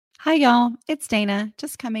Hi, y'all. It's Dana,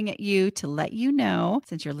 just coming at you to let you know,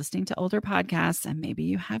 since you're listening to older podcasts and maybe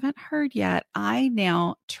you haven't heard yet, I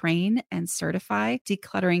now train and certify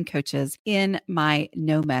decluttering coaches in my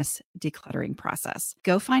no mess decluttering process.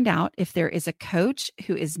 Go find out if there is a coach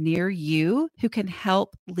who is near you who can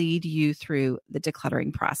help lead you through the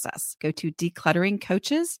decluttering process. Go to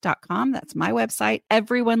declutteringcoaches.com. That's my website.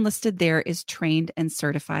 Everyone listed there is trained and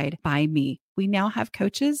certified by me. We now have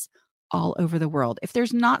coaches all over the world. If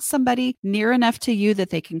there's not somebody near enough to you that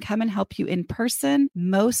they can come and help you in person,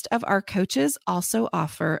 most of our coaches also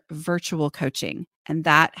offer virtual coaching. And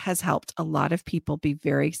that has helped a lot of people be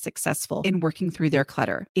very successful in working through their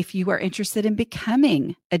clutter. If you are interested in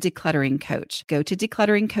becoming a decluttering coach, go to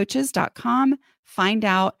declutteringcoaches.com, find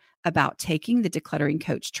out about taking the decluttering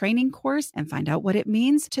coach training course, and find out what it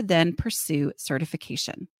means to then pursue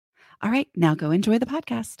certification. All right, now go enjoy the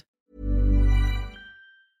podcast.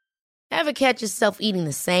 Ever catch yourself eating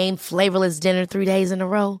the same flavorless dinner 3 days in a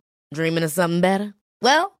row? Dreaming of something better?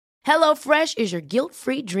 Well, HelloFresh is your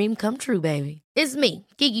guilt-free dream come true, baby. It's me,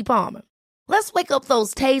 Keke Palmer. Let's wake up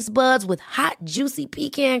those taste buds with hot, juicy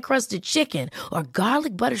pecan-crusted chicken or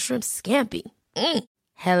garlic butter shrimp scampi.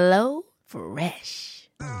 Hello Fresh.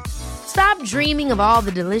 Stop dreaming of all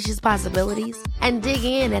the delicious possibilities and dig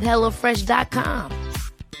in at HelloFresh.com.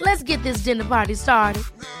 Let's get this dinner party started.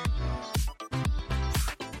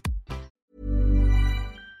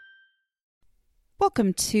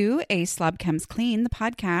 Welcome to A Slob Comes Clean, the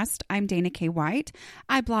podcast. I'm Dana K. White.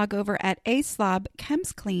 I blog over at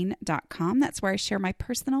aslobcomesclean.com. That's where I share my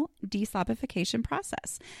personal deslobification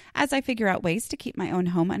process. As I figure out ways to keep my own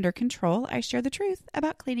home under control, I share the truth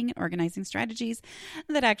about cleaning and organizing strategies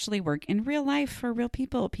that actually work in real life for real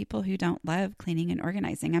people, people who don't love cleaning and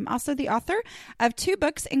organizing. I'm also the author of 2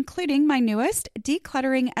 books, including my newest,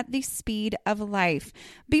 Decluttering at the Speed of Life.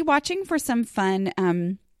 Be watching for some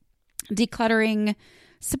fun decluttering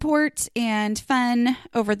support and fun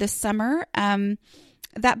over this summer.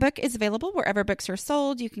 That book is available wherever books are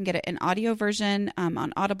sold. You can get it in audio version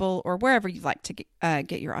on Audible or wherever you like to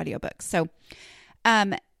get your audiobooks. So,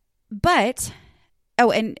 and I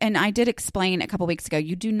did explain a couple weeks ago,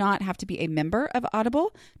 you do not have to be a member of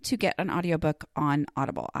Audible to get an audiobook on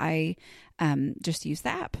Audible. I just use the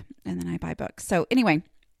app and then I buy books. So anyway,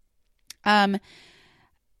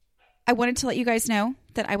 I wanted to let you guys know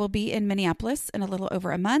that I will be in Minneapolis in a little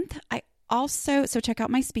over a month. So check out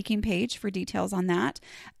my speaking page for details on that.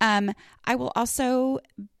 I will also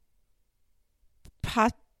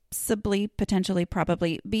probably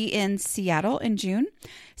be in Seattle in June.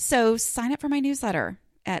 So sign up for my newsletter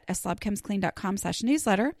at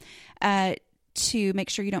aslobcomesclean.com/newsletter to make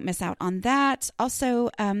sure you don't miss out on that. Also,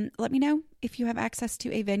 let me know if you have access to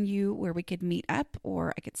a venue where we could meet up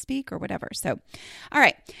or I could speak or whatever. So, all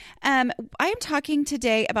right. I am talking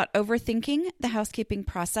today about overthinking the housekeeping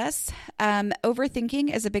process.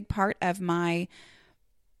 Overthinking is a big part of my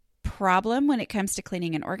problem when it comes to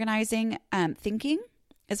cleaning and organizing. Thinking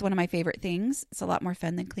is one of my favorite things. It's a lot more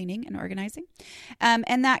fun than cleaning and organizing.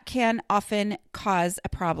 And that can often cause a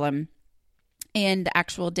problem in the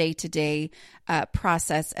actual day-to-day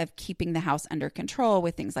process of keeping the house under control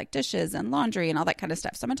with things like dishes and laundry and all that kind of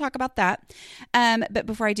stuff. So I'm going to talk about that. But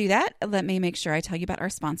before I do that, let me make sure I tell you about our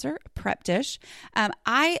sponsor, Prep Dish.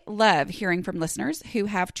 I love hearing from listeners who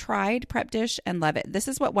have tried Prep Dish and love it. This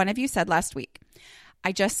is what one of you said last week.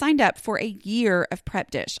 I just signed up for a year of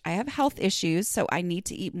Prep Dish. I have health issues, so I need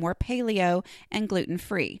to eat more paleo and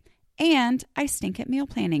gluten-free. And I stink at meal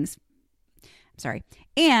plannings.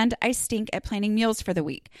 And I stink at planning meals for the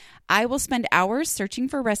week. I will spend hours searching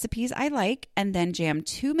for recipes I like and then jam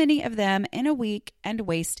too many of them in a week and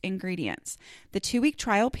waste ingredients. The 2-week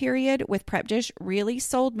trial period with Prep Dish really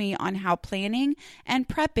sold me on how planning and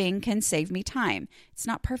prepping can save me time. It's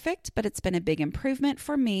not perfect, but it's been a big improvement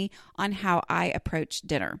for me on how I approach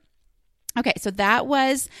dinner. Okay, so that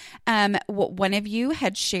was what one of you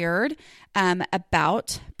had shared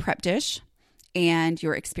about Prep Dish and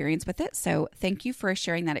your experience with it. So thank you for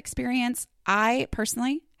sharing that experience. I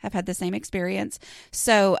personally have had the same experience.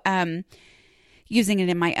 So using it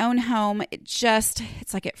in my own home, it's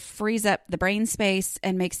like it frees up the brain space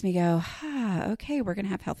and makes me go, okay, we're going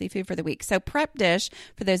to have healthy food for the week. So Prep Dish,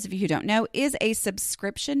 for those of you who don't know, is a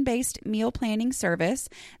subscription-based meal planning service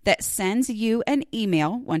that sends you an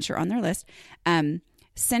email once you're on their list,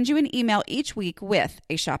 sends you an email each week with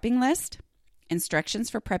a shopping list, instructions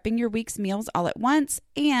for prepping your week's meals all at once,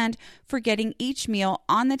 and for getting each meal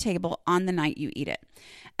on the table on the night you eat it.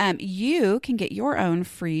 You can get your own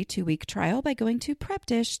free 2-week trial by going to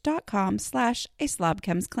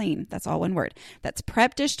prepdish.com/aslobcomesclean. That's all one word. That's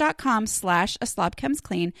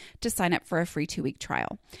prepdish.com/aslobcomesclean to sign up for a free 2-week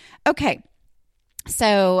trial. Okay.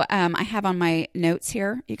 So I have on my notes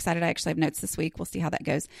here. You excited? I actually have notes this week. We'll see how that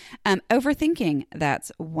goes. Overthinking.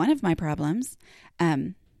 That's one of my problems.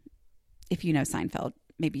 If you know Seinfeld,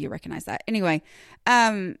 maybe you recognize that. Anyway,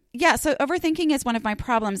 so overthinking is one of my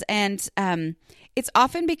problems. And it's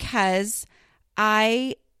often because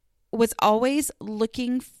I was always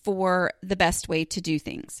looking for the best way to do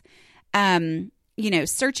things.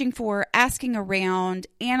 Searching for, asking around,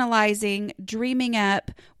 analyzing, dreaming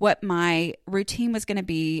up what my routine was going to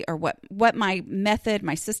be, or what my method,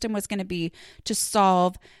 my system was going to be to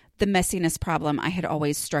solve the messiness problem I had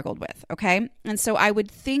always struggled with. Okay. And so I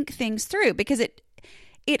would think things through because it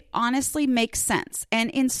honestly makes sense.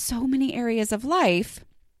 And in so many areas of life,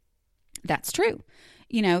 that's true.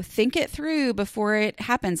 Think it through before it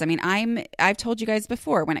happens. I mean, I've told you guys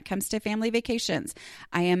before, when it comes to family vacations,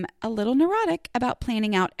 I am a little neurotic about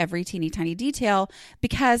planning out every teeny tiny detail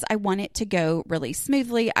because I want it to go really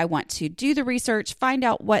smoothly. I want to do the research, find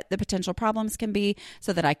out what the potential problems can be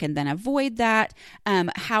so that I can then avoid that.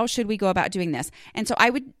 How should we go about doing this? And so I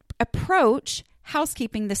would approach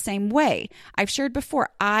housekeeping the same way. I've shared before,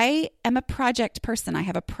 I am a project person. I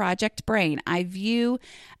have a project brain. I view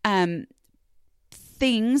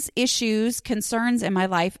things, issues, concerns in my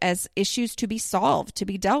life as issues to be solved, to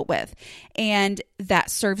be dealt with. And that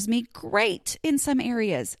serves me great in some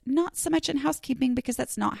areas, not so much in housekeeping because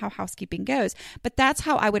that's not how housekeeping goes. But that's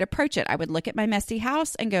how I would approach it. I would look at my messy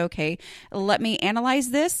house and go, okay, let me analyze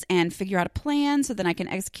this and figure out a plan so then I can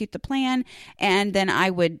execute the plan. And then I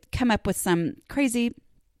would come up with some crazy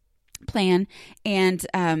plan and,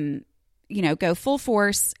 go full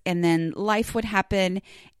force, and then life would happen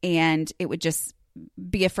and it would just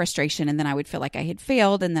be a frustration, and then I would feel like I had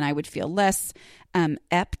failed, and then I would feel less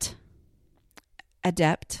adept,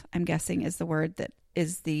 I'm guessing is the word that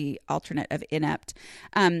is the alternate of inept.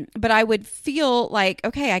 But I would feel like,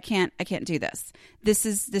 okay, I can't do this. This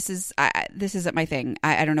isn't my thing.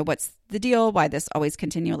 I don't know what's the deal, why this always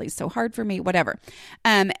continually is so hard for me, whatever.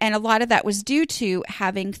 And a lot of that was due to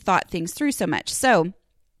having thought things through so much. So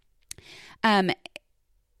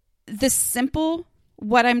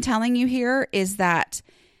what I'm telling you here is that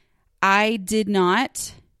I did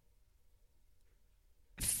not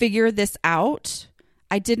figure this out.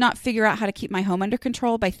 I did not figure out how to keep my home under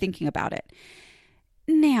control by thinking about it.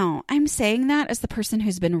 Now, I'm saying that as the person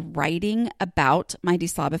who's been writing about my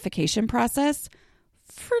deslobification process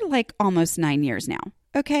for like almost 9 years now.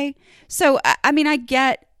 Okay. So, I mean, I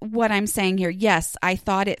get what I'm saying here. Yes, I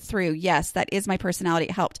thought it through. Yes, that is my personality.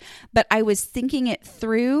 It helped. But I was thinking it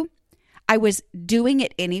through. I was doing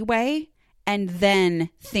it anyway, and then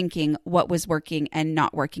thinking what was working and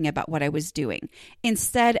not working about what I was doing,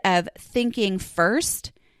 instead of thinking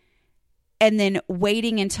first and then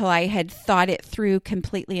waiting until I had thought it through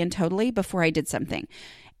completely and totally before I did something.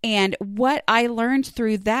 And what I learned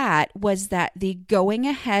through that was that the going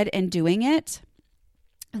ahead and doing it,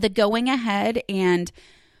 the going ahead and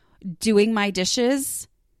doing my dishes,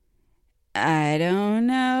 I don't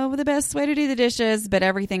know the best way to do the dishes, but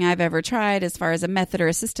everything I've ever tried as far as a method or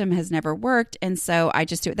a system has never worked. And so I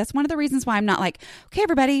just do it. That's one of the reasons why I'm not like, okay,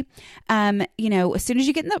 everybody, as soon as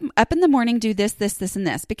you get up in the morning, do this, this, this, and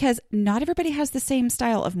this, because not everybody has the same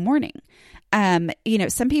style of morning.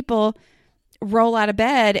 Some people roll out of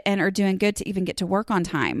bed and are doing good to even get to work on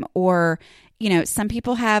time, or some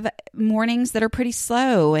people have mornings that are pretty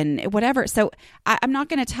slow and whatever. So I'm not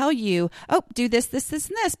going to tell you, oh, do this, this, this,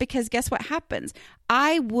 and this, because guess what happens?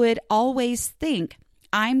 I would always think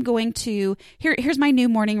I'm going to, here's my new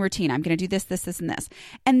morning routine. I'm going to do this, this, this, and this.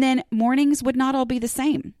 And then mornings would not all be the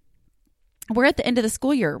same. We're at the end of the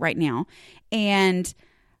school year right now, and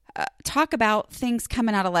talk about things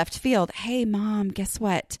coming out of left field. Hey, Mom, guess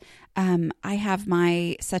what? I have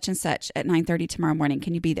my such and such at 9:30 tomorrow morning.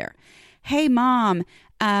 Can you be there? Hey, Mom,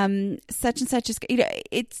 such and such is,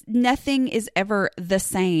 it's nothing is ever the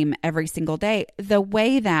same every single day, the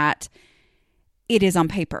way that it is on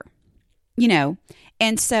paper,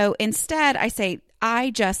 And so instead I say,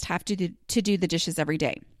 I just have to do the dishes every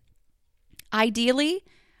day. Ideally,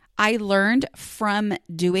 I learned from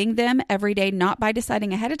doing them every day, not by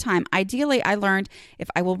deciding ahead of time. Ideally, I learned if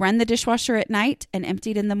I will run the dishwasher at night and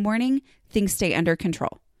empty it in the morning, things stay under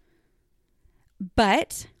control.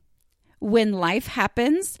 But when life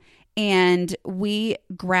happens and we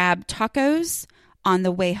grab tacos on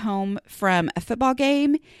the way home from a football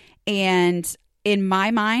game And in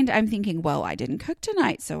my mind, I'm thinking, well, I didn't cook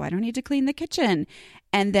tonight, so I don't need to clean the kitchen.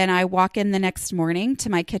 And then I walk in the next morning to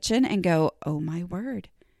my kitchen and go, oh my word,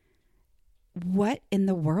 what in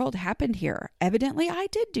the world happened here? Evidently, I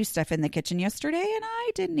did do stuff in the kitchen yesterday and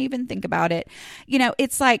I didn't even think about it.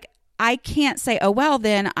 It's like, I can't say, oh, well,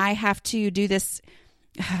 then I have to do this.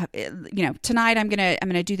 Tonight I'm going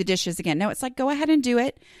to do the dishes again. No, it's like, go ahead and do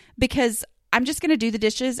it, because I'm just going to do the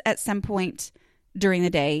dishes at some point during the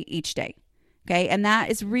day, each day. Okay. And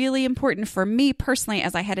that is really important for me personally,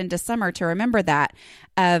 as I head into summer, to remember that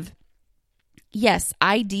of, yes,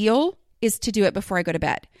 ideal is to do it before I go to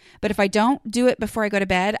bed. But if I don't do it before I go to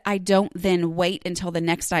bed, I don't then wait until the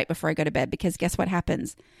next night before I go to bed, because guess what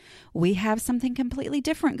happens? We have something completely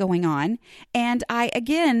different going on. And I,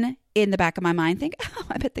 again, in the back of my mind think, oh,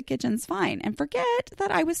 I bet the kitchen's fine, and forget that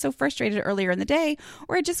I was so frustrated earlier in the day,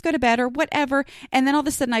 or I just go to bed or whatever. And then all of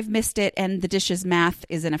a sudden I've missed it, and the dishes math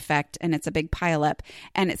is in effect, and it's a big pile up,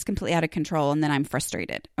 and it's completely out of control. And then I'm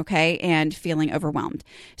frustrated, okay, and feeling overwhelmed.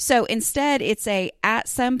 So instead, it's at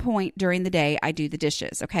some point during the day, I do the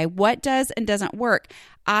dishes, okay? What does and doesn't work?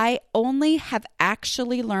 I only have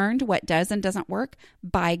actually learned what does and doesn't work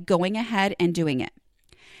by going ahead and doing it,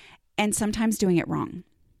 and sometimes doing it wrong,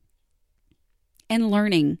 and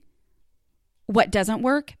learning what doesn't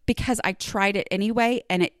work because I tried it anyway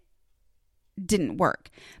and it didn't work.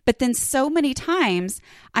 But then so many times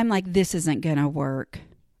I'm like, this isn't going to work,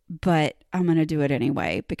 but I'm going to do it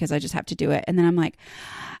anyway because I just have to do it. And then I'm like,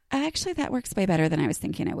 actually, that works way better than I was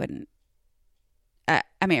thinking it wouldn't.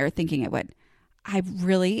 Or thinking it would. I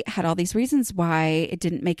really had all these reasons why it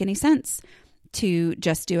didn't make any sense to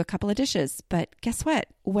just do a couple of dishes. But guess what?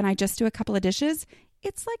 When I just do a couple of dishes,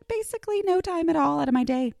 it's like basically no time at all out of my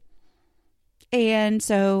day. And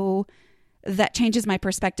so that changes my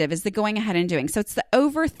perspective, is the going ahead and doing. So it's the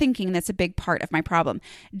overthinking that's a big part of my problem.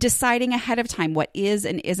 Deciding ahead of time what is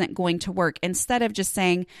and isn't going to work, instead of just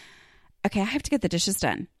saying, okay, I have to get the dishes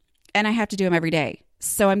done and I have to do them every day.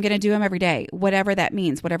 So I'm going to do them every day, whatever that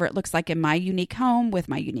means, whatever it looks like in my unique home with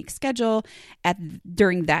my unique schedule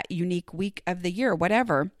during that unique week of the year,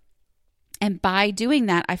 whatever. And by doing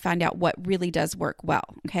that, I find out what really does work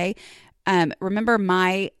well. Okay. Remember,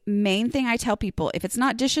 my main thing I tell people, if it's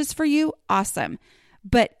not dishes for you, awesome.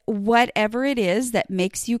 But whatever it is that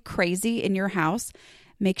makes you crazy in your house,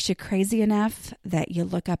 makes you crazy enough that you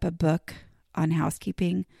look up a book on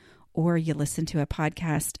housekeeping, or you listen to a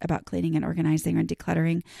podcast about cleaning and organizing and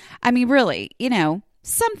decluttering. I mean, really,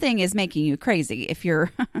 something is making you crazy if you're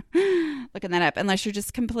looking that up, unless you're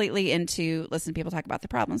just completely into listening to people talk about the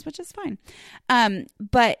problems, which is fine.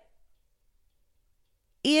 But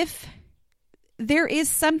if there is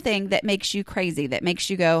something that makes you crazy, that makes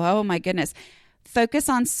you go, oh my goodness, focus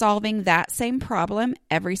on solving that same problem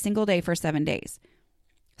every single day for 7 days.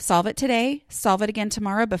 Solve it today, solve it again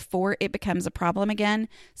tomorrow before it becomes a problem again,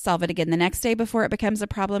 solve it again the next day before it becomes a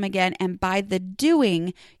problem again. And by the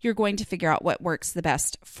doing, you're going to figure out what works the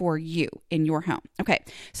best for you in your home. Okay,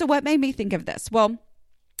 so what made me think of this? Well,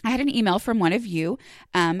 I had an email from one of you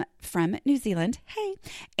from New Zealand. Hey.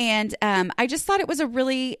 And I just thought it was a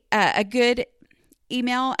really a good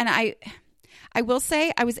email. And I will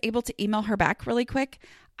say I was able to email her back really quick.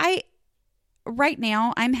 Right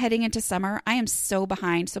now, I'm heading into summer. I am so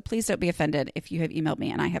behind. So please don't be offended if you have emailed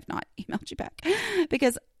me and I have not emailed you back,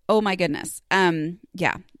 because, oh my goodness.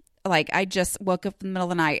 Yeah. Like, I just woke up in the middle of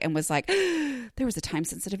the night and was like, there was a time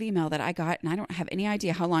sensitive email that I got and I don't have any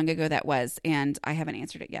idea how long ago that was. And I haven't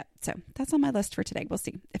answered it yet. So that's on my list for today. We'll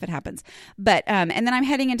see if it happens. But, and then I'm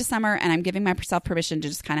heading into summer and I'm giving myself permission to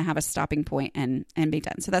just kind of have a stopping point and be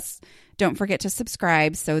done. So don't forget to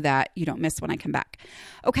subscribe so that you don't miss when I come back.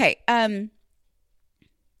 Okay.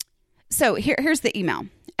 So here's the email.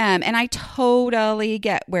 And I totally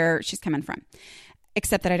get where she's coming from,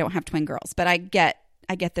 except that I don't have twin girls, but I get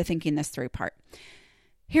the thinking this through part.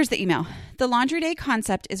 Here's the email. The laundry day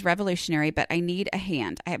concept is revolutionary, but I need a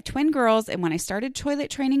hand. I have twin girls, and when I started toilet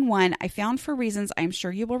training one, I found, for reasons I'm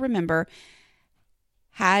sure you will remember,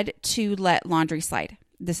 had to let laundry slide.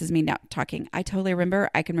 This is me now talking. I totally remember.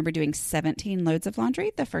 I can remember doing 17 loads of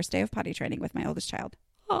laundry the first day of potty training with my oldest child.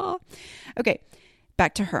 Oh. Okay,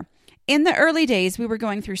 back to her. In the early days, we were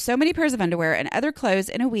going through so many pairs of underwear and other clothes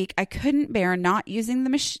in a week, I couldn't bear not using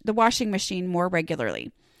the washing machine more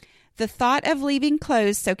regularly. The thought of leaving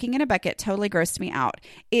clothes soaking in a bucket totally grossed me out.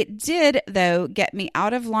 It did, though, get me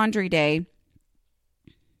out of laundry day,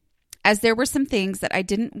 as there were some things that I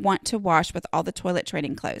didn't want to wash with all the toilet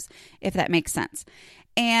training clothes, if that makes sense.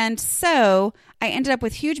 And so I ended up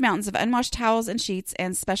with huge mountains of unwashed towels and sheets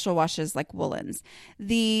and special washes like woolens.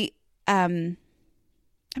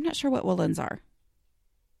 I'm not sure what woolens are.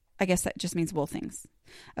 I guess that just means wool things.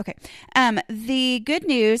 Okay. The good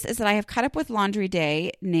news is that I have caught up with laundry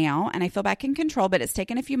day now and I feel back in control, but it's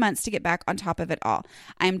taken a few months to get back on top of it all.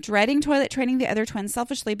 I'm dreading toilet training the other twins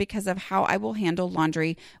selfishly because of how I will handle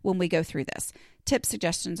laundry when we go through this. Tips,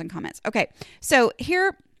 suggestions, and comments. Okay. So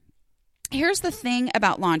here's the thing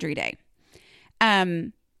about laundry day.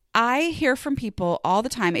 I hear from people all the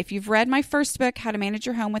time. If you've read my first book, How to Manage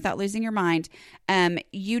Your Home Without Losing Your Mind,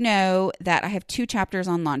 you know that I have 2 chapters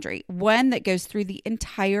on laundry. One that goes through the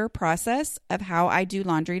entire process of how I do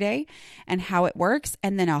laundry day and how it works.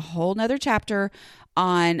 And then a whole nother chapter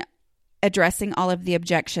on addressing all of the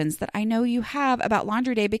objections that I know you have about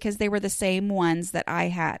laundry day because they were the same ones that I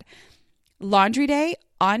had. Laundry day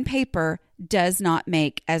on paper does not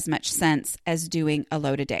make as much sense as doing a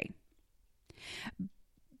load a day.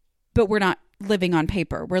 But we're not living on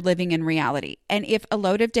paper. We're living in reality. And if a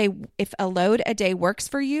load a day works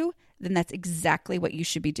for you, then that's exactly what you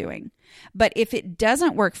should be doing. But if it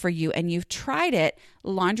doesn't work for you and you've tried it,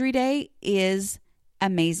 laundry day is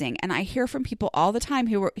amazing. And I hear from people all the time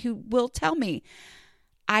who will tell me,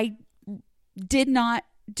 I did not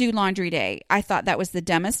do laundry day. I thought that was the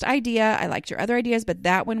dumbest idea. I liked your other ideas, but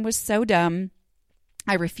that one was so dumb.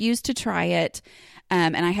 I refused to try it.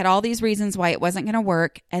 And I had all these reasons why it wasn't going to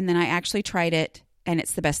work. And then I actually tried it and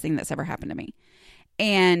it's the best thing that's ever happened to me.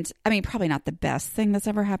 And I mean, probably not the best thing that's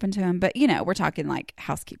ever happened to him, but we're talking like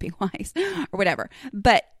housekeeping wise or whatever.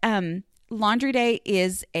 But laundry day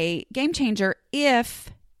is a game changer if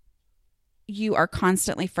you are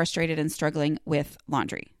constantly frustrated and struggling with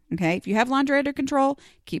laundry. Okay. If you have laundry under control,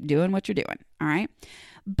 keep doing what you're doing. All right.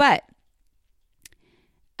 But,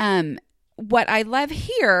 what I love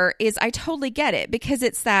here is I totally get it because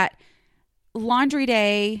it's that laundry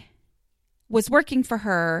day was working for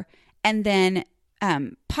her and then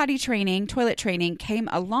potty training, toilet training came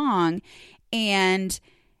along and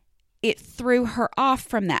it threw her off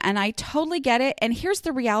from that. And I totally get it. And here's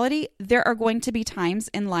the reality. There are going to be times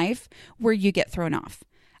in life where you get thrown off.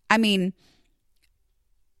 I mean,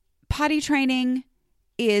 potty training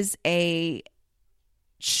is a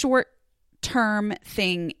short-term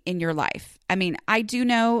thing in your life. I mean, I do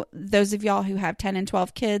know those of y'all who have 10 and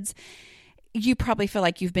 12 kids, you probably feel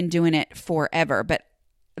like you've been doing it forever, but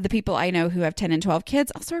the people I know who have 10 and 12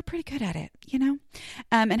 kids also are pretty good at it,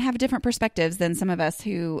 and have different perspectives than some of us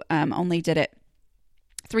who only did it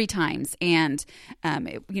 3 times. And,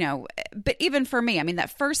 but even for me, I mean,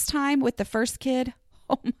 that first time with the first kid,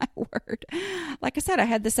 oh my word. Like I said, I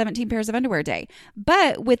had the 17 pairs of underwear day.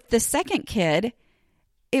 But with the second kid,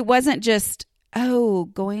 it wasn't just,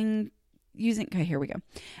 okay, here we go.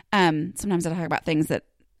 Sometimes I talk about things that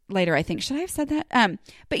later I think, should I have said that?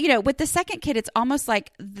 But with the second kid, it's almost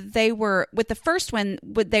like they were, with the first one,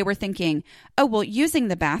 they were thinking, oh, well, using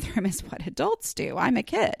the bathroom is what adults do. I'm a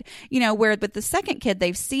kid, where with the second kid,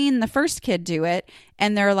 they've seen the first kid do it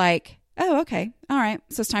and they're like, oh, okay. All right.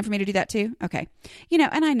 So it's time for me to do that too. Okay.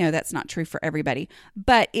 And I know that's not true for everybody,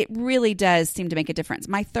 but it really does seem to make a difference.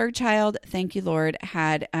 My third child, thank you, Lord,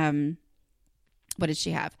 had, what did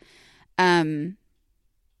she have?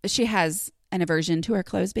 She has an aversion to her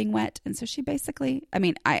clothes being wet. And so she basically,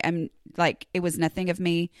 I'm like, it was nothing of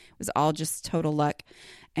me. It was all just total luck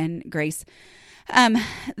and grace,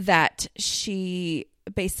 that she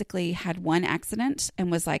basically had one accident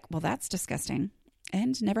and was like, well, that's disgusting.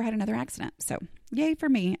 And never had another accident. So yay for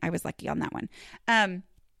me. I was lucky on that one.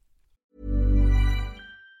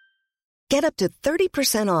 Get up to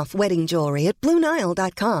 30% off wedding jewelry at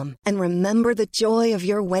BlueNile.com and remember the joy of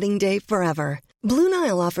your wedding day forever. Blue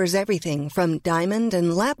Nile offers everything from diamond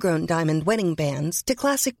and lab-grown diamond wedding bands to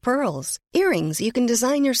classic pearls, earrings you can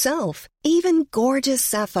design yourself, even gorgeous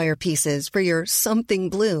sapphire pieces for your something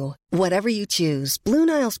blue. Whatever you choose, Blue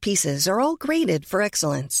Nile's pieces are all graded for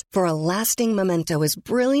excellence, for a lasting memento as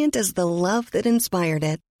brilliant as the love that inspired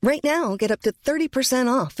it. Right now, get up to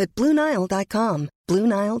 30% off at BlueNile.com.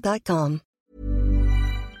 BlueNile.com.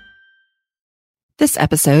 This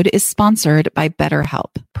episode is sponsored by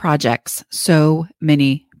BetterHelp. Projects, so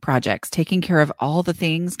many projects. Taking care of all the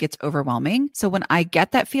things gets overwhelming. So when I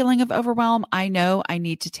get that feeling of overwhelm, I know I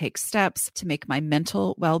need to take steps to make my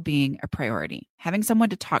mental well-being a priority. Having someone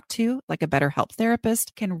to talk to, like a BetterHelp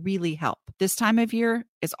therapist, can really help. This time of year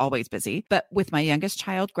is always busy, but with my youngest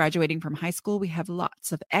child graduating from high school, we have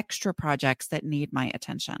lots of extra projects that need my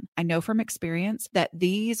attention. I know from experience that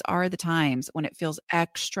these are the times when it feels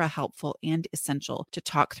extra helpful and essential to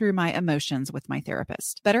talk through my emotions with my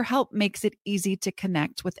therapist. BetterHelp makes it easy to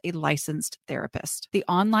connect with a licensed therapist. The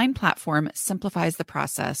online platform simplifies the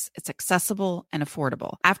process. It's accessible and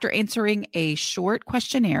affordable. After answering a short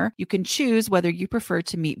questionnaire, you can choose whether you prefer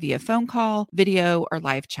to meet via phone call, video, or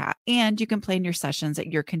live chat. And you can plan your sessions at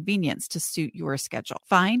your convenience to suit your schedule.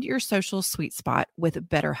 Find your social sweet spot with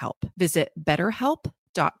BetterHelp. Visit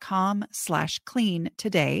betterhelp.com/clean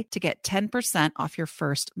today to get 10% off your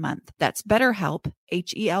first month. That's BetterHelp,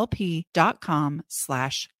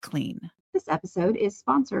 HELP.com/clean. This episode is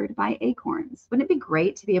sponsored by Acorns. Wouldn't it be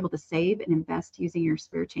great to be able to save and invest using your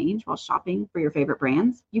spare change while shopping for your favorite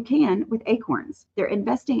brands? You can with Acorns. Their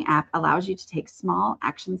investing app allows you to take small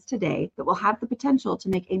actions today that will have the potential to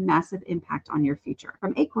make a massive impact on your future.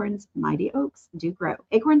 From Acorns, mighty oaks do grow.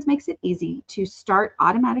 Acorns makes it easy to start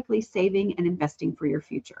automatically saving and investing for your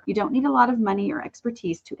future. You don't need a lot of money or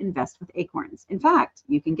expertise to invest with Acorns. In fact,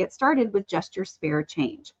 you can get started with just your spare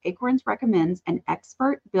change. Acorns recommends an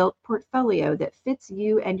expert-built portfolio that fits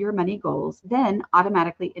you and your money goals, then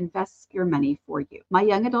automatically invests your money for you. My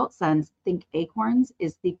young adult sons think Acorns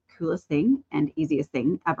is the coolest thing and easiest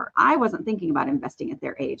thing ever. I wasn't thinking about investing at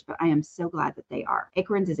their age, but I am so glad that they are.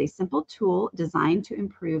 Acorns is a simple tool designed to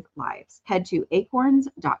improve lives. Head to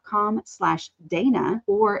acorns.com/Dana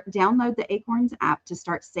or download the Acorns app to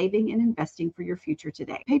start saving and investing for your future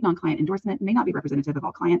today. Paid non-client endorsement may not be representative of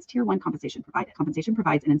all clients. Tier 1 compensation provided. Compensation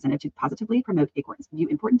provides an incentive to positively promote Acorns. View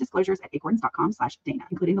important disclosures at acorns.com/Dana,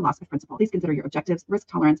 including the loss of principal. Please consider your objectives, risk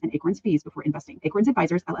tolerance, and Acorns fees before investing. Acorns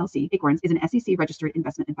Advisors, LLC. Acorns is an SEC registered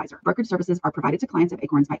investment advisor. Brokerage services are provided to clients of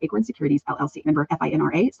Acorns by Acorns Securities, LLC. Member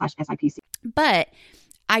FINRA/SIPC. But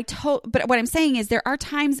what I'm saying is there are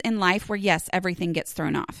times in life where, yes, everything gets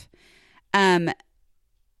thrown off.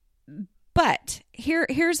 But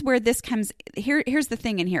here's where this comes. Here's the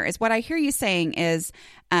thing in here is what I hear you saying is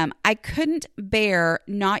I couldn't bear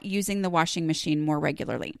not using the washing machine more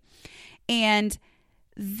regularly. And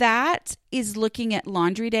that is looking at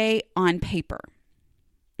laundry day on paper.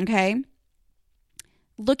 Okay?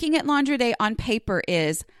 Looking at laundry day on paper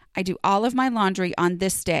is I do all of my laundry on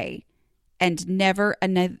this day and never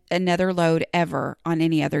another load ever on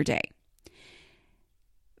any other day.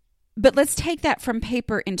 But let's take that from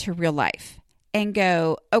paper into real life and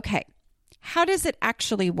go, okay, how does it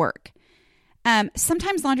actually work?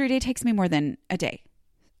 Sometimes laundry day takes me more than a day.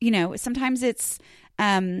 Sometimes it's,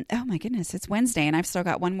 oh my goodness, it's Wednesday and I've still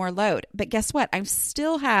got one more load. But guess what? I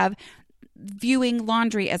still have viewing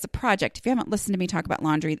laundry as a project. If you haven't listened to me talk about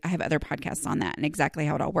laundry, I have other podcasts on that and exactly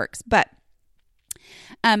how it all works. But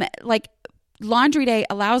laundry day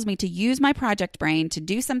allows me to use my project brain to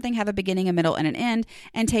do something, have a beginning, a middle, and an end,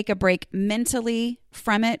 and take a break mentally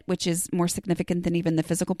from it, which is more significant than even the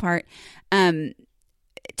physical part,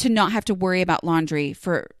 to not have to worry about laundry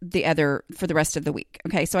for the rest of the week.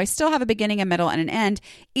 Okay. So I still have a beginning, a middle, and an end,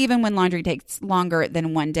 even when laundry takes longer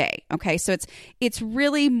than one day. Okay. So it's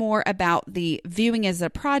really more about the viewing it as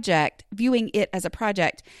a project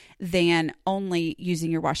than only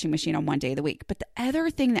using your washing machine on one day of the week. But the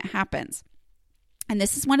other thing that happens, and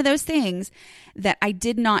this is one of those things that I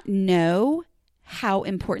did not know how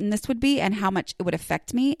important this would be and how much it would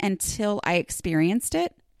affect me until I experienced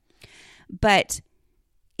it. But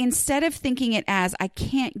instead of thinking it as I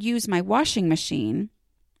can't use my washing machine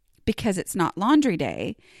because it's not laundry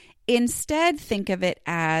day, instead think of it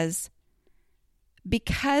as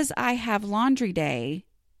because I have laundry day,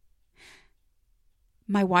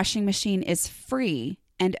 my washing machine is free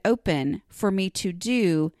and open for me to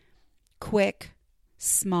do quick,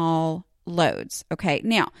 small loads. Okay.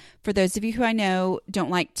 Now, for those of you who I know don't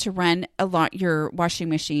like to run your washing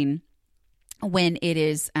machine when it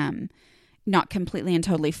is not completely and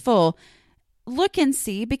totally full, look and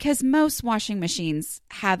see, because most washing machines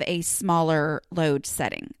have a smaller load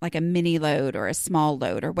setting, like a mini load or a small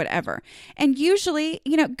load or whatever. And usually,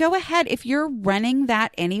 go ahead if you're running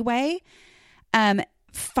that anyway,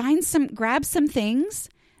 grab some things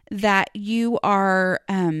that you are,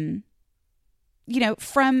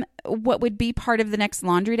 from what would be part of the next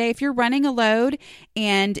laundry day. If you're running a load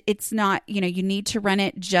and it's not, you need to run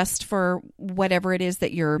it just for whatever it is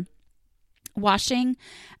that you're washing,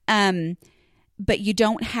 but you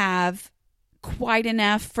don't have quite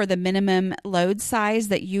enough for the minimum load size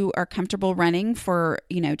that you are comfortable running for,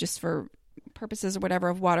 just for purposes or whatever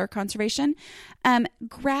of water conservation,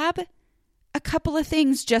 grab a couple of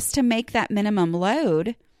things just to make that minimum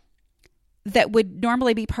load that would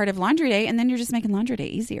normally be part of laundry day, and then you're just making laundry day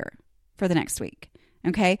easier for the next week.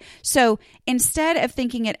 Okay? So instead of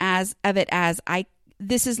thinking as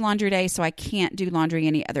this is laundry day, so I can't do laundry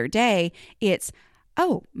any other day, it's,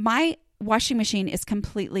 my washing machine is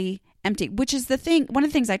completely empty, which is one of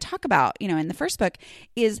the things I talk about, in the first book,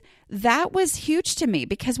 is that was huge to me,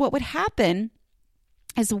 because what would happen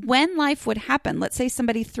is when life would happen, let's say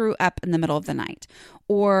somebody threw up in the middle of the night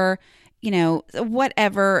or,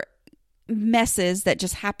 whatever messes that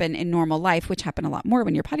just happen in normal life, which happen a lot more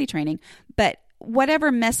when you're potty training, but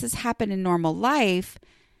whatever messes happen in normal life,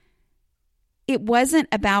 it wasn't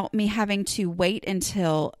about me having to wait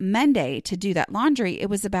until Monday to do that laundry. It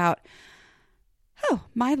was about, oh,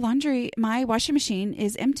 my washing machine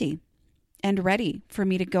is empty and ready for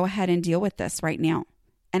me to go ahead and deal with this right now.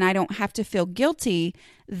 And I don't have to feel guilty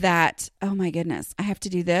that, oh my goodness, I have to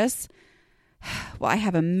do this. Well, I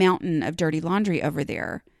have a mountain of dirty laundry over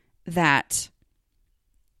there that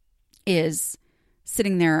is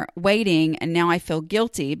sitting there waiting, and now I feel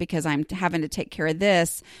guilty because I'm having to take care of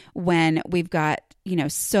this when we've got,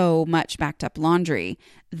 so much backed up laundry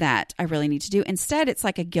that I really need to do. Instead, it's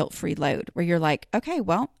like a guilt-free load where you're like, okay,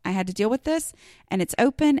 well, I had to deal with this and it's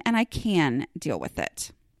open and I can deal with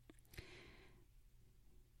it.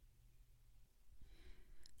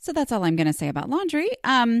 So that's all I'm going to say about laundry.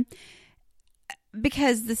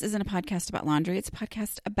 Because this isn't a podcast about laundry. It's a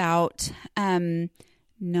podcast about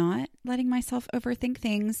not letting myself overthink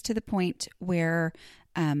things to the point where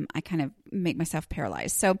I kind of make myself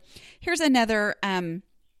paralyzed. So here's another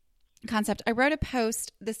concept. I wrote a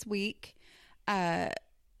post this week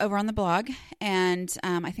over on the blog, and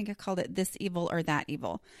I think I called it This Evil or That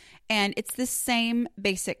Evil. And it's the same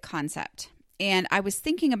basic concept. And I was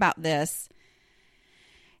thinking about this,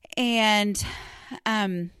 and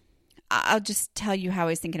I'll just tell you how I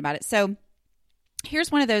was thinking about it. So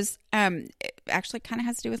here's one of those, it actually kind of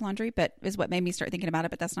has to do with laundry, but is what made me start thinking about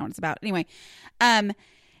it, but that's not what it's about. Anyway,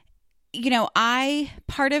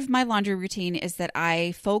 part of my laundry routine is that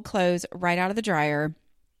I fold clothes right out of the dryer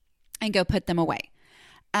and go put them away,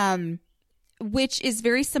 which is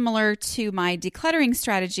very similar to my decluttering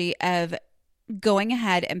strategy of going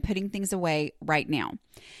ahead and putting things away right now.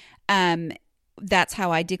 That's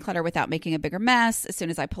how I declutter without making a bigger mess. As soon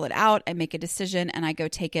as I pull it out, I make a decision and I go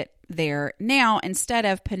take it there now instead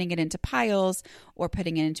of putting it into piles or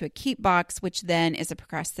putting it into a keep box, which then is a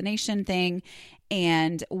procrastination thing.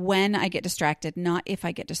 And when I get distracted, not if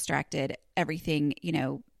I get distracted, everything,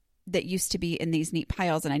 that used to be in these neat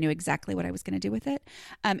piles and I knew exactly what I was going to do with it,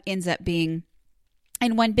 ends up being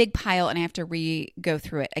in one big pile and I have to go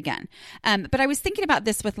through it again. But I was thinking about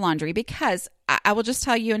this with laundry because I will just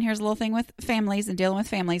tell you, and here's a little thing with families and dealing with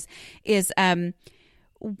families, is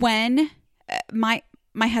when my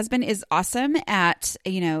husband is awesome at,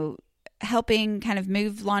 helping kind of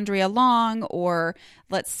move laundry along, or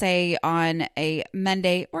let's say on a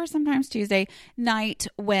Monday or sometimes Tuesday night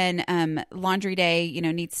when laundry day,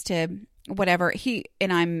 needs to whatever,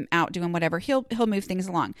 I'm out doing whatever, he'll move things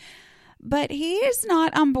along. But he is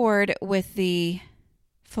not on board with the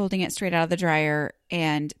folding it straight out of the dryer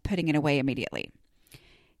and putting it away immediately.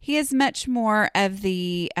 He is much more of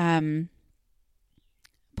the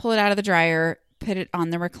pull it out of the dryer, put it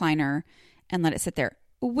on the recliner, and let it sit there,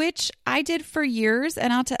 which I did for years.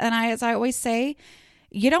 And as I always say,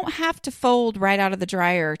 you don't have to fold right out of the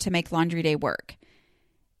dryer to make laundry day work.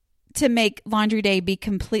 To make laundry day be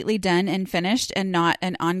completely done and finished and not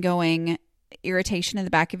an ongoing irritation in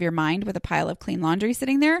the back of your mind with a pile of clean laundry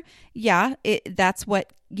sitting there. Yeah, that's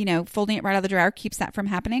what, folding it right out of the dryer keeps that from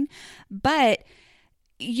happening. But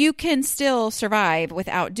you can still survive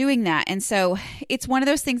without doing that. And so it's one of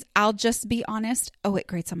those things, I'll just be honest. Oh, it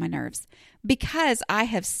grates on my nerves because I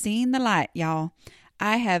have seen the light, y'all.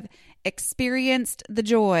 I have experienced the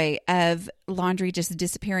joy of laundry just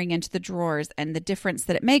disappearing into the drawers and the difference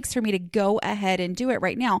that it makes for me to go ahead and do it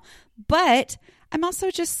right now. But I'm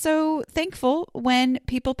also just so thankful when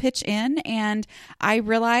people pitch in, and I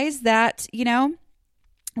realize that,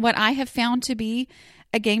 what I have found to be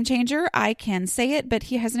a game changer, I can say it, but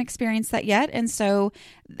he hasn't experienced that yet. And so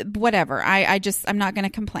whatever, I'm not going to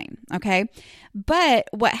complain. Okay. But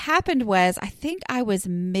what happened was, I think I was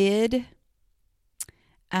mid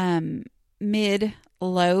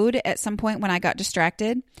load at some point when I got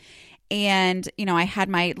distracted. And, I had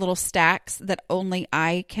my little stacks that only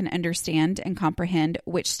I can understand and comprehend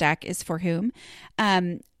which stack is for whom,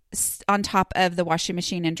 on top of the washing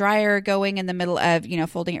machine and dryer, going in the middle of,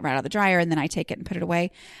 folding it right out of the dryer, and then I take it and put it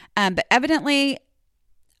away. But evidently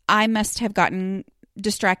I must have gotten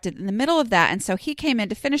distracted in the middle of that. And so he came in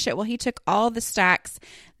to finish it. Well, he took all the stacks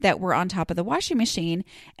that were on top of the washing machine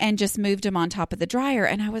and just moved them on top of the dryer.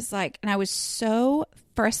 And I was so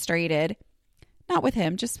frustrated. Not with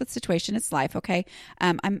him, just with the situation. It's life, okay?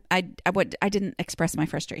 I didn't express my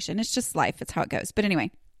frustration. It's just life. It's how it goes. But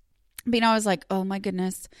anyway, I was like, oh my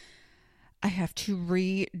goodness, I have to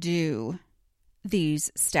redo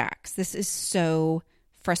these stacks. This is so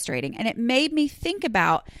frustrating. And it made me think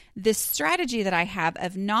about this strategy that I have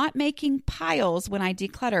of not making piles when I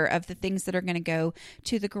declutter of the things that are going to go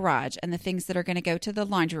to the garage and the things that are going to go to the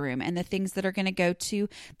laundry room and the things that are going to go to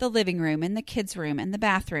the living room and the kids' room and the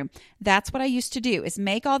bathroom. That's what I used to do, is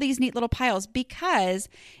make all these neat little piles, because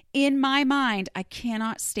in my mind, I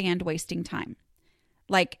cannot stand wasting time.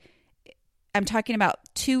 Like, I'm talking about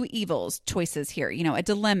two evils choices here, a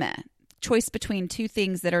dilemma, choice between two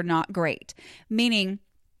things that are not great. Meaning,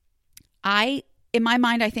 in my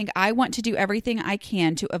mind, I think I want to do everything I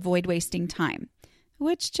can to avoid wasting time,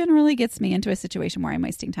 which generally gets me into a situation where I'm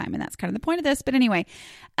wasting time. And that's kind of the point of this. But anyway,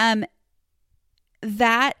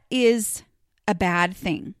 that is a bad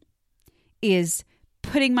thing, is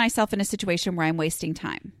putting myself in a situation where I'm wasting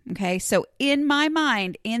time. Okay. So in my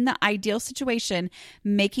mind, in the ideal situation,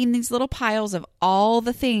 making these little piles of all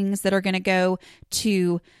the things that are going to go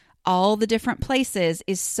to all the different places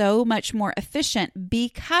is so much more efficient,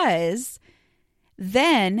 because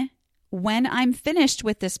then when I'm finished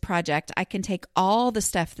with this project, I can take all the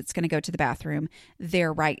stuff that's going to go to the bathroom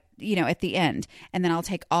there right, at the end. And then I'll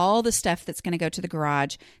take all the stuff that's going to go to the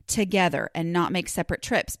garage together and not make separate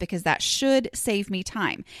trips, because that should save me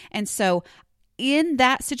time. And so in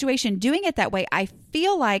that situation, doing it that way, I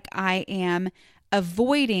feel like I am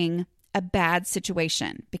avoiding a bad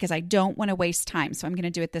situation because I don't want to waste time. So I'm going to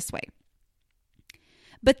do it this way.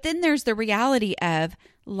 But then there's the reality of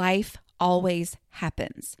life always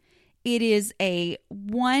happens. It is a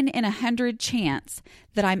 1 in 100 chance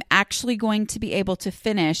that I'm actually going to be able to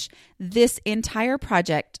finish this entire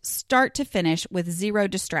project, start to finish, with 0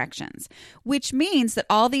 distractions, which means that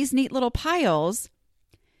all these neat little piles,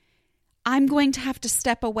 I'm going to have to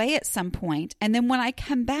step away at some point. And then when I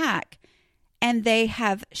come back and they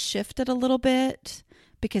have shifted a little bit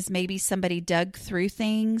because maybe somebody dug through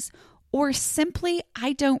things, or simply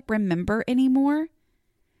I don't remember anymore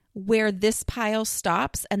where this pile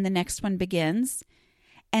stops and the next one begins.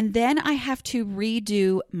 And then I have to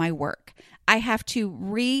redo my work. I have to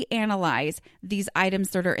reanalyze these items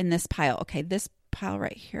that are in this pile. Okay, this pile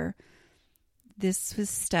right here, this was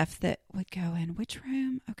stuff that would go in which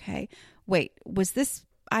room? Okay, wait, was this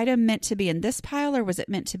item meant to be in this pile, or was it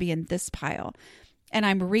meant to be in this pile? And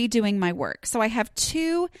I'm redoing my work. So I have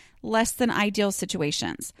 2 less than ideal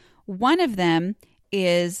situations. One of them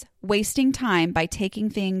is wasting time by taking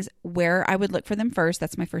things where I would look for them first.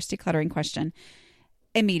 That's my first decluttering question.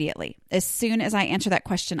 Immediately. As soon as I answer that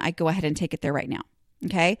question, I go ahead and take it there right now.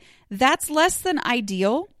 Okay. That's less than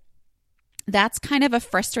ideal. That's kind of a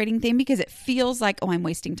frustrating thing because it feels like, oh, I'm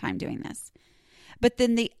wasting time doing this. But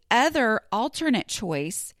then the other alternate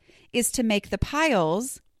choice is to make the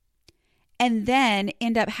piles and then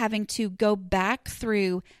end up having to go back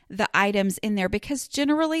through the items in there, because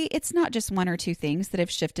generally it's not just 1 or 2 things that have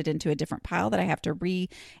shifted into a different pile that I have to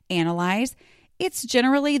reanalyze. It's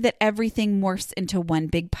generally that everything morphs into one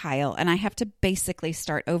big pile and I have to basically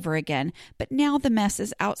start over again. But now the mess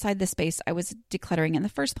is outside the space I was decluttering in the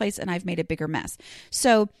first place, and I've made a bigger mess.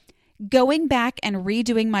 So going back and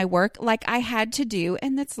redoing my work like I had to do,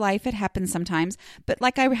 and that's life, it happens sometimes, but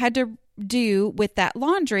like I had to do with that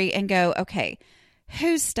laundry and go, okay,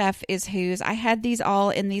 whose stuff is whose? I had these all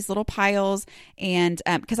in these little piles, and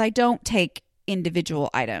because I don't take individual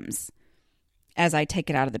items as I take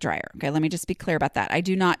it out of the dryer. Okay, let me just be clear about that. I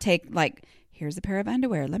do not take, like, here's a pair of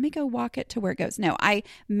underwear, let me go walk it to where it goes. No, I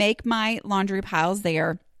make my laundry piles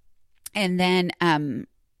there, and then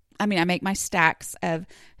I make my stacks of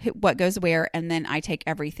what goes where, and then I take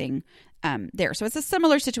everything there. So it's a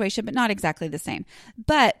similar situation, but not exactly the same.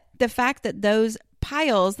 But the fact that those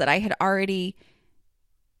piles that I had already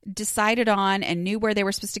decided on and knew where they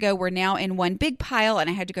were supposed to go were now in one big pile, and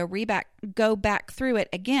I had to go back through it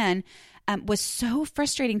again, was so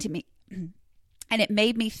frustrating to me. And it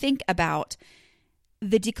made me think about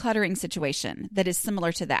the decluttering situation that is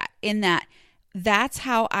similar to that, in that that's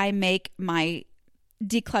how I make my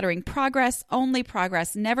decluttering progress, only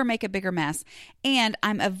progress, never make a bigger mess. And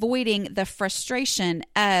I'm avoiding the frustration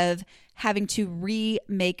of having to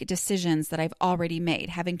remake decisions that I've already made,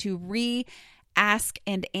 having to re-ask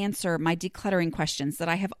and answer my decluttering questions that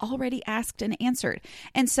I have already asked and answered.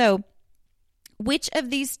 And so which of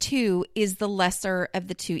these 2 is the lesser of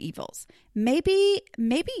the 2 evils? Maybe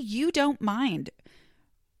you don't mind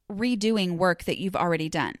redoing work that you've already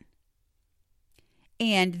done,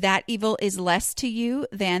 and that evil is less to you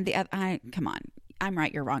than the other. Come on, I'm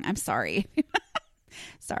right, you're wrong. I'm sorry.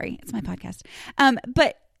 Sorry, it's my podcast.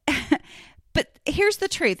 But here's the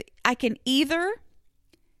truth. I can either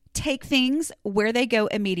take things where they go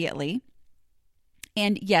immediately,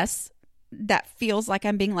 and yes, that feels like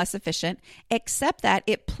I'm being less efficient, except that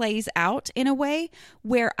it plays out in a way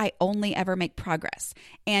where I only ever make progress.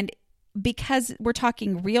 And because we're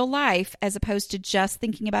talking real life as opposed to just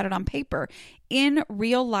thinking about it on paper, in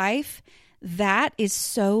real life, that is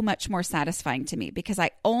so much more satisfying to me because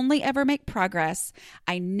I only ever make progress.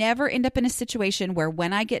 I never end up in a situation where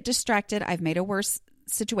when I get distracted, I've made a worse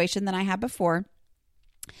situation than I had before.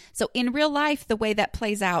 So in real life, the way that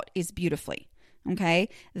plays out is beautifully. Okay,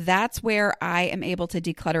 that's where I am able to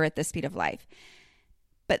declutter at the speed of life.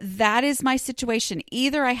 But that is my situation.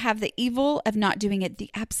 Either I have the evil of not doing it the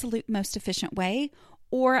absolute most efficient way,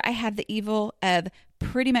 or I have the evil of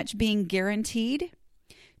pretty much being guaranteed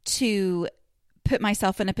to put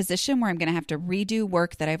myself in a position where I'm going to have to redo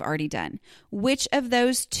work that I've already done. Which of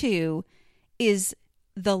those two is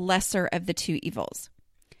the lesser of the two evils?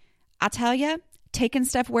 I'll tell you, taking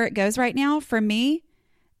stuff where it goes right now, for me,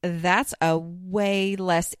 that's a way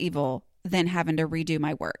less evil than having to redo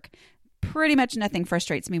my work. Pretty much nothing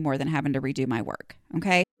frustrates me more than having to redo my work.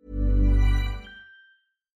 Okay.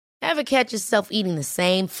 Ever catch yourself eating the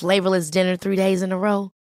same flavorless dinner 3 days in a row?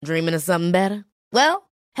 Dreaming of something better? Well,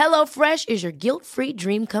 HelloFresh is your guilt-free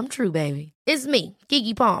dream come true, baby. It's me,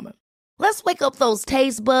 Keke Palmer. Let's wake up those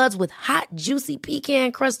taste buds with hot, juicy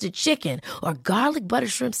pecan-crusted chicken or garlic butter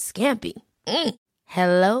shrimp scampi.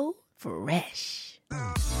 Hello Fresh.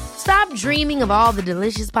 Stop dreaming of all the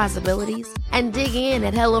delicious possibilities and dig in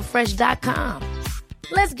at HelloFresh.com.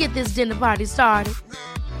 Let's get this dinner party started.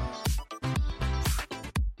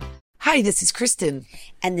 Hi, this is Kristen.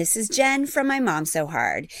 And this is Jen from My Mom So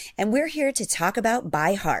Hard. And we're here to talk about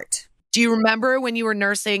By Heart. Do you remember when you were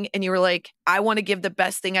nursing and you were like, I want to give the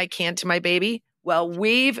best thing I can to my baby? Well,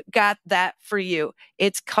 we've got that for you.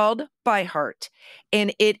 It's called By Heart,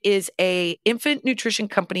 and it is a infant nutrition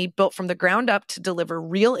company built from the ground up to deliver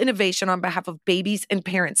real innovation on behalf of babies and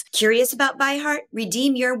parents. Curious about By Heart?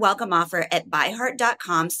 Redeem your welcome offer at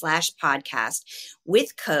byheart.com/podcast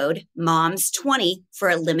with code MOMS20 for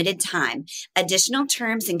a limited time. Additional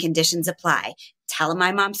terms and conditions apply. Tell them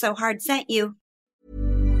My Mom So Hard sent you.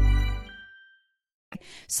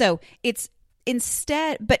 So it's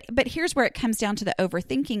instead, but here's where it comes down to the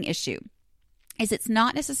overthinking issue. Is it's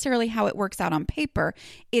not necessarily how it works out on paper,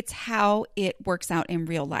 it's how it works out in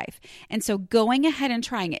real life. And so going ahead and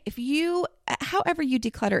trying it, however you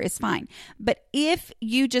declutter is fine. But if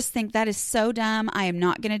you just think that is so dumb, I am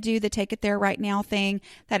not going to do the take it there right now thing.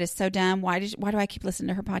 That is so dumb. Why do I keep listening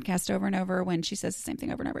to her podcast over and over when she says the same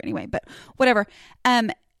thing over and over anyway? But whatever.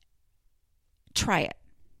 Try it.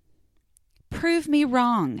 Prove me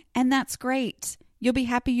wrong. And that's great. You'll be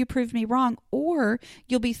happy you proved me wrong, or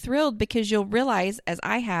you'll be thrilled because you'll realize, as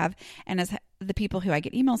I have, and as the people who I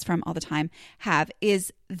get emails from all the time have,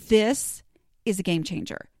 this is a game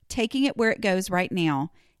changer. Taking it where it goes right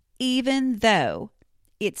now, even though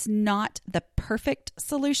it's not the perfect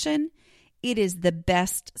solution, it is the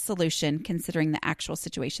best solution considering the actual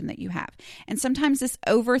situation that you have. And sometimes this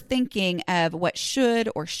overthinking of what should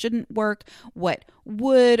or shouldn't work, what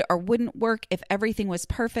would or wouldn't work if everything was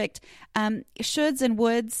perfect, shoulds and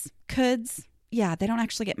woulds, coulds, yeah, they don't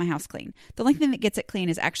actually get my house clean. The only thing that gets it clean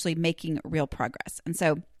is actually making real progress. And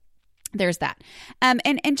so there's that.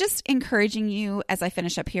 And just encouraging you as I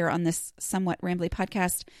finish up here on this somewhat rambly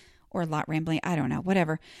podcast, or a lot rambly, I don't know,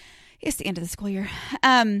 whatever. It's the end of the school year.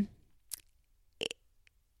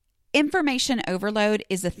 Information overload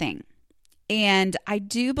is a thing. And I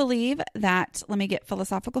do believe that, let me get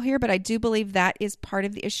philosophical here, but I do believe that is part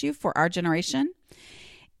of the issue for our generation,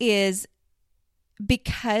 is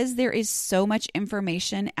because there is so much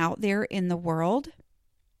information out there in the world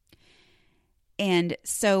and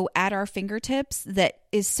so at our fingertips that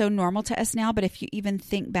is so normal to us now. But if you even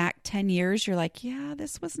think back 10 years, you're like, yeah,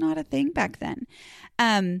 this was not a thing back then.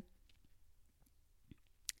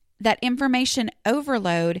 That information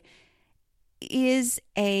overload it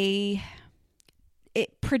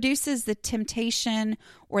produces the temptation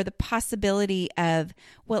or the possibility of,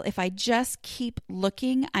 well, if I just keep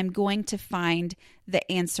looking, I'm going to find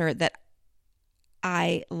the answer that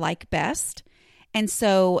I like best. And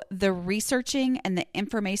so the researching and the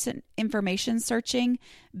information searching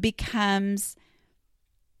becomes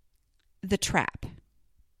the trap.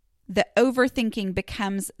 The overthinking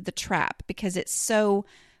becomes the trap because it's so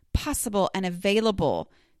possible and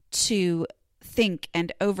available to think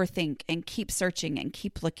and overthink and keep searching and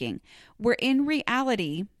keep looking. Where in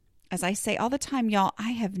reality, as I say all the time, y'all,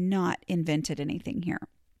 I have not invented anything here.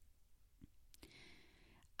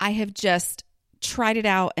 I have just tried it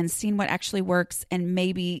out and seen what actually works and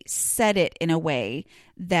maybe said it in a way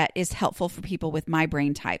that is helpful for people with my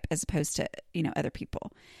brain type as opposed to, other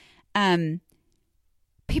people.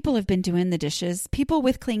 People have been doing the dishes. People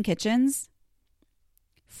with clean kitchens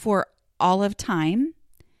for all of time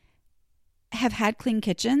have had clean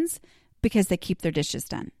kitchens because they keep their dishes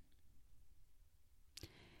done.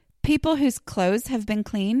 People whose clothes have been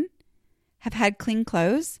clean have had clean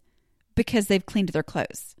clothes because they've cleaned their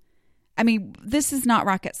clothes. I mean, this is not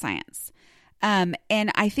rocket science. And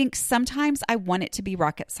I think sometimes I want it to be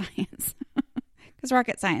rocket science because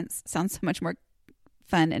rocket science sounds so much more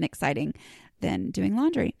fun and exciting than doing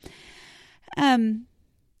laundry.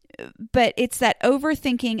 But it's that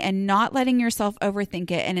overthinking and not letting yourself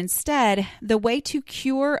overthink it. And instead, the way to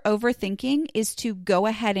cure overthinking is to go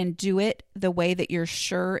ahead and do it the way that you're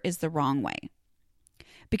sure is the wrong way.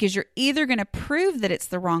 Because you're either going to prove that it's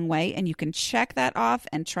the wrong way and you can check that off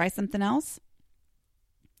and try something else,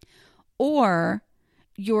 or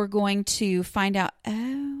you're going to find out,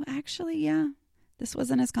 oh, actually, yeah, this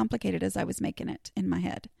wasn't as complicated as I was making it in my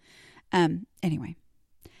head. Anyway,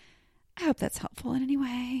 I hope that's helpful in any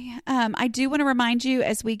way. I do want to remind you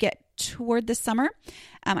as we get toward the summer,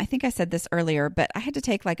 I think I said this earlier, but I had to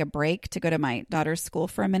take like a break to go to my daughter's school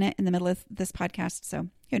for a minute in the middle of this podcast. So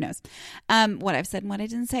who knows what I've said and what I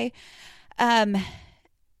didn't say.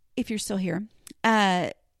 If you're still here,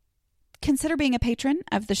 consider being a patron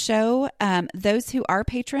of the show. Those who are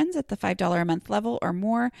patrons at the $5 a month level or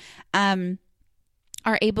more,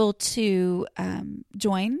 are able to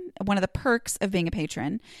join. One of the perks of being a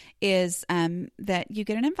patron is that you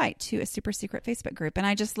get an invite to a super secret Facebook group. And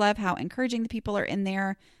I just love how encouraging the people are in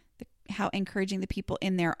there, how encouraging the people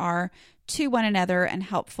in there are to one another and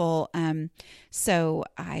helpful. So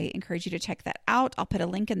I encourage you to check that out. I'll put a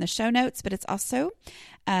link in the show notes, but it's also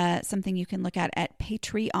something you can look at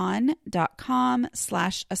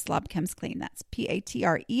patreon.com/aslobcomesclean. That's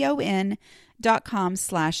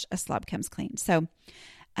patreon.com/aslobcomesclean. So,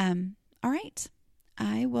 all right.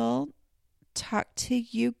 I will talk to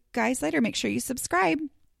you guys later. Make sure you subscribe.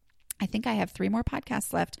 I think I have 3 more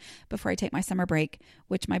podcasts left before I take my summer break,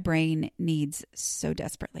 which my brain needs so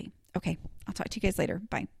desperately. Okay. I'll talk to you guys later.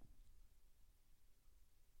 Bye.